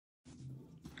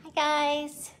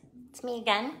guys, it's me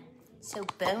again. So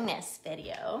bonus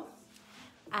video.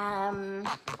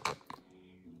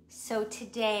 So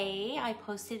today I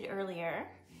posted earlier.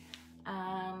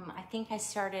 I think I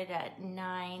started at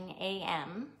 9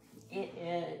 a.m. It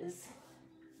is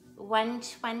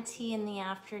 1:20 in the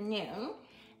afternoon,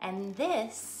 and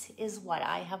this is what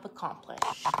I have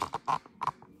accomplished.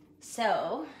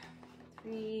 So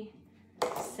 3,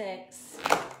 6,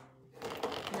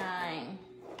 9,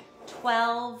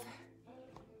 12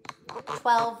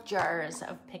 jars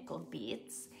of pickled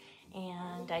beets,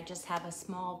 and I just have a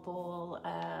small bowl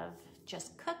of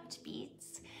just cooked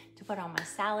beets to put on my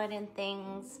salad and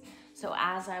things. So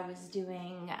as I was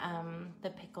doing the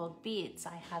pickled beets,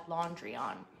 I had laundry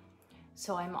on.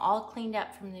 So I'm all cleaned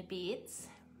up from the beets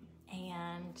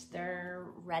and they're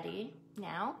ready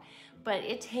now, but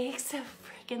it takes a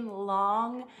freaking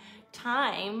long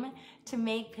time to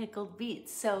make pickled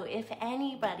beets. So if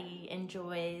anybody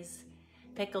enjoys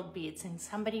pickled beets and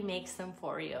somebody makes them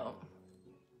for you,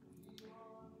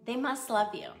 they must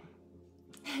love you.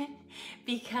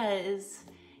 Because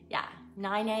yeah,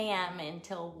 9 a.m.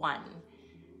 until 1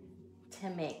 to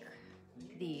make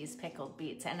these pickled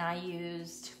beets. And I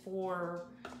used for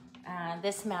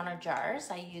this amount of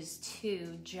jars, I used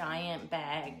 2 giant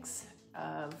bags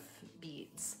of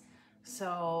beets.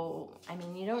 So, I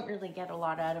mean, you don't really get a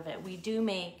lot out of it. We do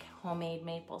make homemade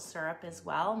maple syrup as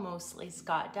well. Mostly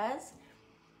Scott does.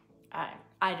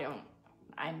 I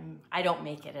don't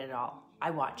make it at all. I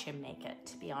watch him make it,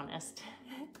 to be honest.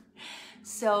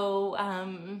 So,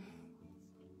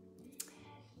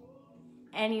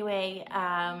 anyway,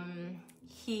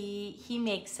 he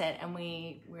makes it, and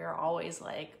we're always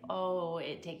like, oh,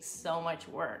 it takes so much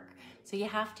work. So you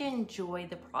have to enjoy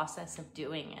the process of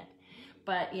doing it.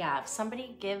 But yeah, if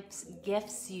somebody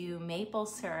gifts you maple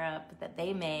syrup that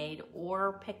they made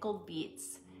or pickled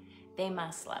beets, they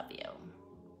must love you.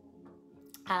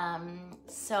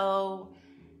 So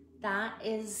that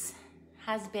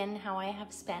has been how I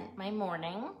have spent my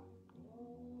morning.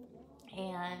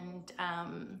 And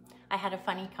I had a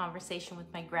funny conversation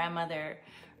with my grandmother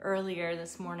earlier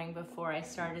this morning before I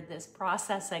started this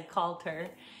process. I called her,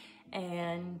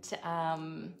 and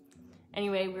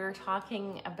anyway, we were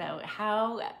talking about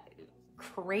how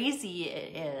crazy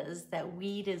it is that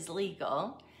weed is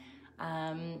legal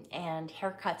and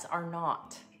haircuts are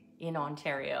not in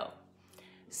Ontario.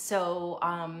 So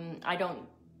I don't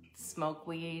smoke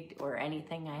weed or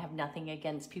anything. I have nothing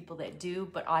against people that do,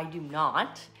 but I do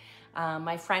not.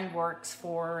 My friend works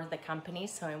for the company,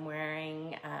 so I'm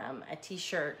wearing a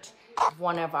t-shirt of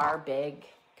one of our big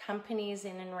companies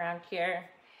in and around here.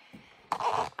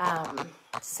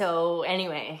 So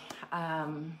anyway,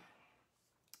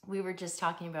 we were just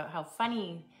talking about how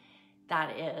funny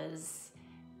that is,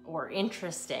 or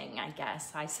interesting, I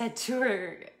guess. I said to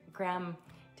her, Graham,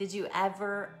 did you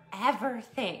ever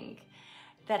think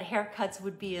that haircuts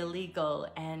would be illegal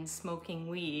and smoking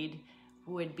weed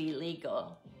would be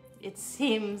legal? It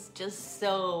seems just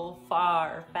so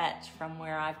far-fetched from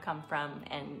where I've come from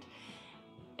and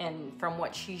from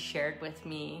what she shared with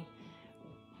me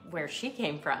where she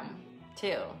came from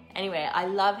too. Anyway, I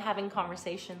love having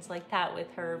conversations like that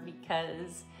with her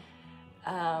because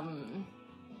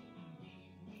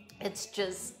it's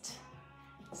just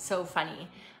so funny.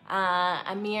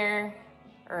 Amir,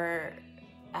 I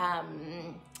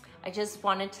just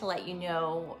wanted to let you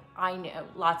know, I know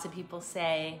lots of people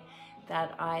say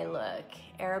that I look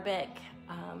Arabic.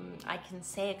 I can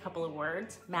say a couple of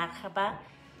words, marhaba,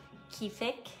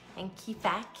 kifik, and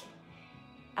kifak.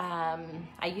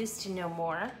 I used to know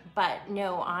more, but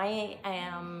no,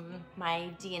 my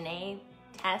DNA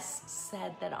test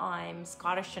said that I'm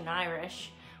Scottish and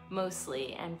Irish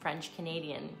mostly, and French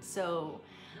Canadian. So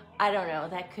I don't know,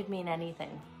 that could mean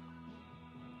anything.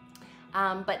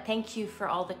 But thank you for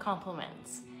all the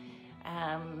compliments.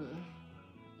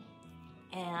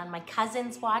 And my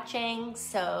cousin's watching,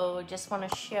 so just want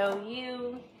to show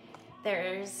you.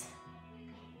 There's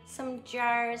some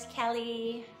jars,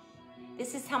 Kelly.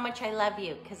 This is how much I love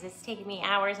you, because it's taken me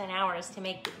hours and hours to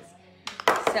make these.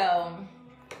 So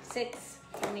 6,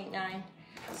 7, 8, 9,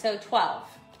 so 12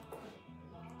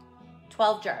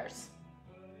 jars.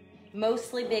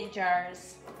 Mostly big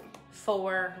jars,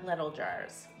 4 little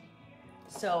jars.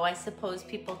 So I suppose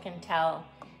people can tell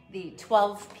the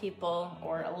 12 people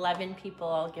or 11 people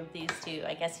I'll give these to.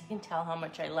 I guess you can tell how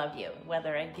much I love you,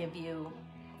 whether I give you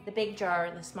the big jar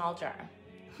or the small jar.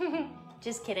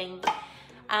 Just kidding.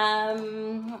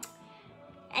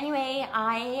 Anyway,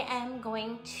 I am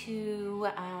going to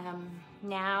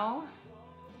now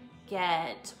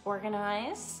get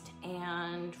organized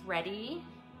and ready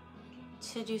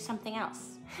to do something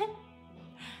else.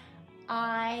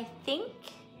 I think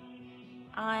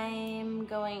I'm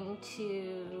going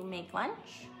to make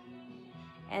lunch,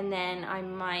 and then I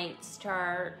might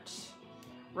start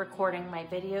recording my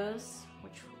videos,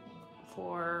 which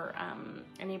for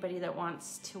anybody that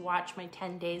wants to watch my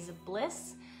 10 days of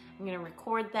bliss, I'm gonna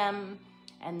record them,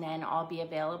 and then I'll be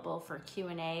available for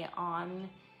Q&A on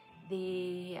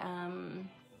the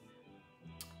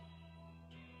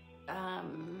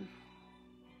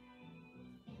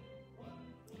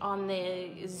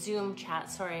Zoom chat.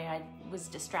 Sorry, I was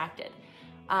distracted.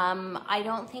 I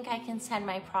don't think I can send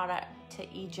my product to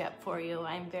Egypt for you.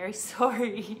 I'm very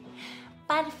sorry,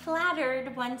 but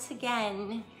flattered once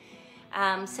again.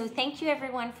 So thank you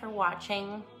everyone for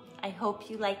watching. I hope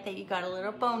you like that you got a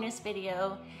little bonus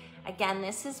video. Again,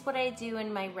 this is what I do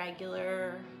in my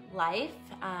regular life.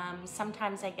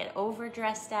 Sometimes I get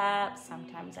overdressed up,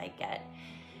 sometimes I get,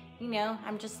 you know,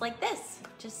 I'm just like this,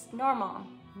 just normal,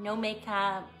 no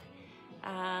makeup,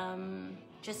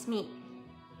 just me.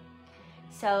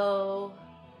 So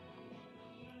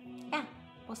yeah,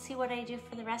 we'll see what I do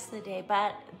for the rest of the day,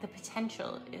 but the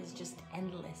potential is just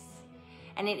endless.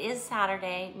 And it is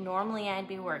Saturday. Normally I'd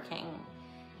be working,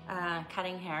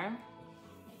 cutting hair,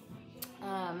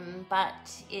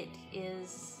 but it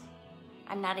is,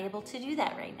 I'm not able to do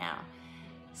that right now.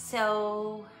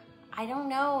 So I don't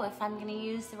know if I'm gonna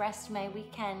use the rest of my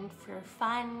weekend for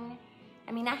fun.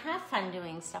 I mean, I have fun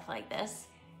doing stuff like this,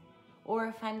 or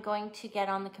if I'm going to get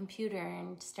on the computer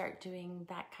and start doing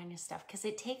that kind of stuff, because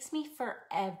it takes me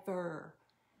forever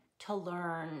to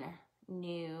learn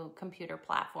new computer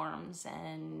platforms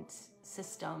and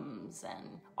systems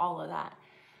and all of that.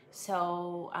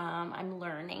 So I'm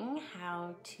learning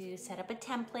how to set up a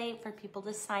template for people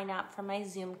to sign up for my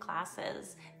Zoom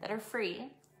classes that are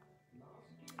free.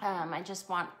 I just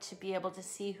want to be able to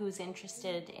see who's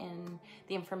interested in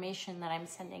the information that I'm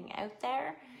sending out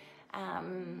there.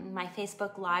 My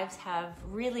Facebook Lives have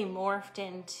really morphed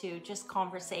into just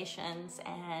conversations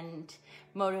and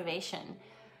motivation.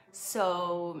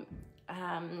 So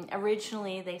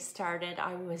originally they started,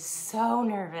 I was so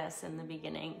nervous in the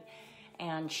beginning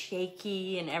and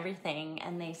shaky and everything,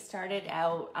 and they started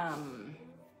out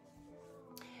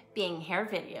being hair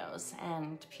videos,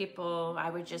 and people, I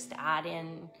would just add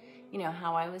in, you know,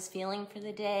 how I was feeling for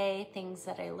the day, things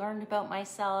that I learned about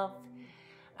myself.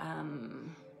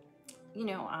 You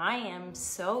know, I am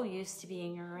so used to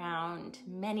being around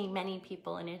many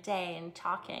people in a day and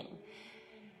talking.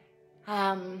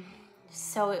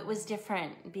 So it was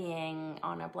different being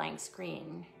on a blank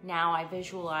screen. Now I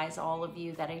visualize all of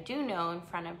you that I do know in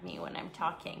front of me when I'm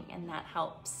talking, and that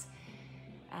helps.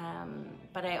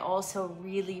 But I also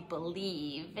really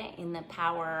believe in the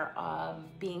power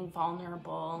of being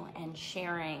vulnerable and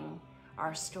sharing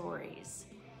our stories.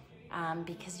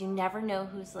 Because you never know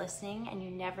who's listening, and you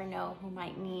never know who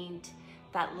might need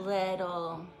that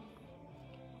little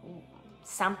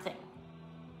something,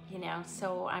 you know.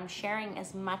 So I'm sharing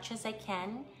as much as I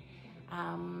can.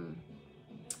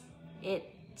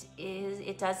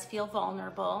 It does feel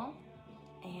vulnerable,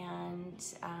 and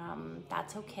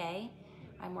that's okay.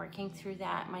 I'm working through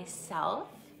that myself,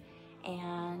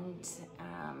 and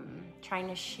trying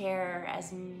to share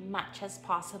as much as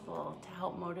possible to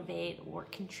help motivate or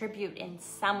contribute in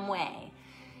some way,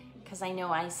 because I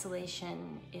know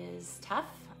isolation is tough.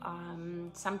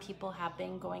 Some people have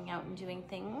been going out and doing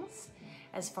things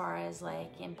as far as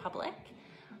like in public.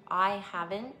 I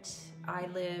haven't. I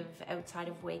live outside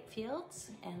of Wakefield,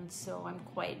 and so I'm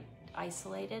quite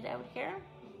isolated out here,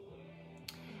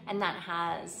 and that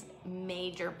has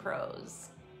major pros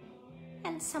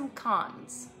and some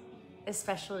cons,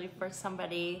 especially for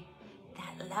somebody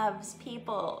that loves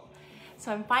people.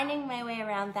 So I'm finding my way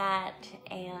around that,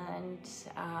 and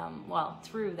well,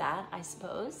 through that, I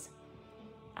suppose.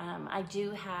 I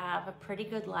do have a pretty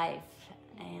good life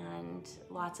and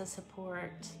lots of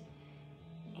support,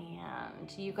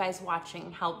 and you guys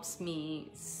watching helps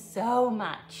me so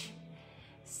much.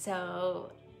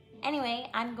 So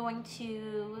anyway, I'm going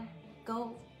to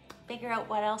go figure out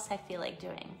what else I feel like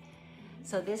doing.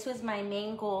 So this was my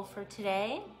main goal for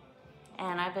today,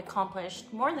 and I've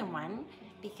accomplished more than one,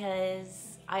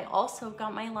 because I also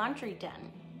got my laundry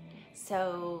done.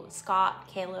 So Scott,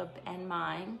 Caleb, and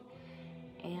mine.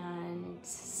 And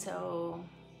so,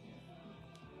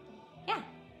 yeah,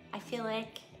 I feel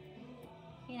like,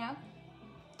 you know,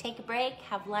 take a break,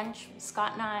 have lunch with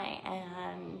Scott and I,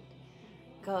 and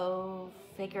go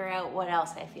figure out what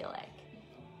else I feel like.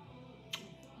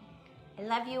 I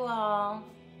love you all.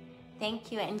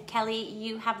 Thank you. And Kelly,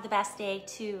 you have the best day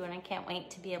too, and I can't wait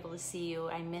to be able to see you.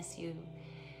 I miss you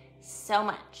so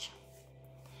much.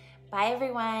 Bye,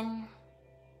 everyone.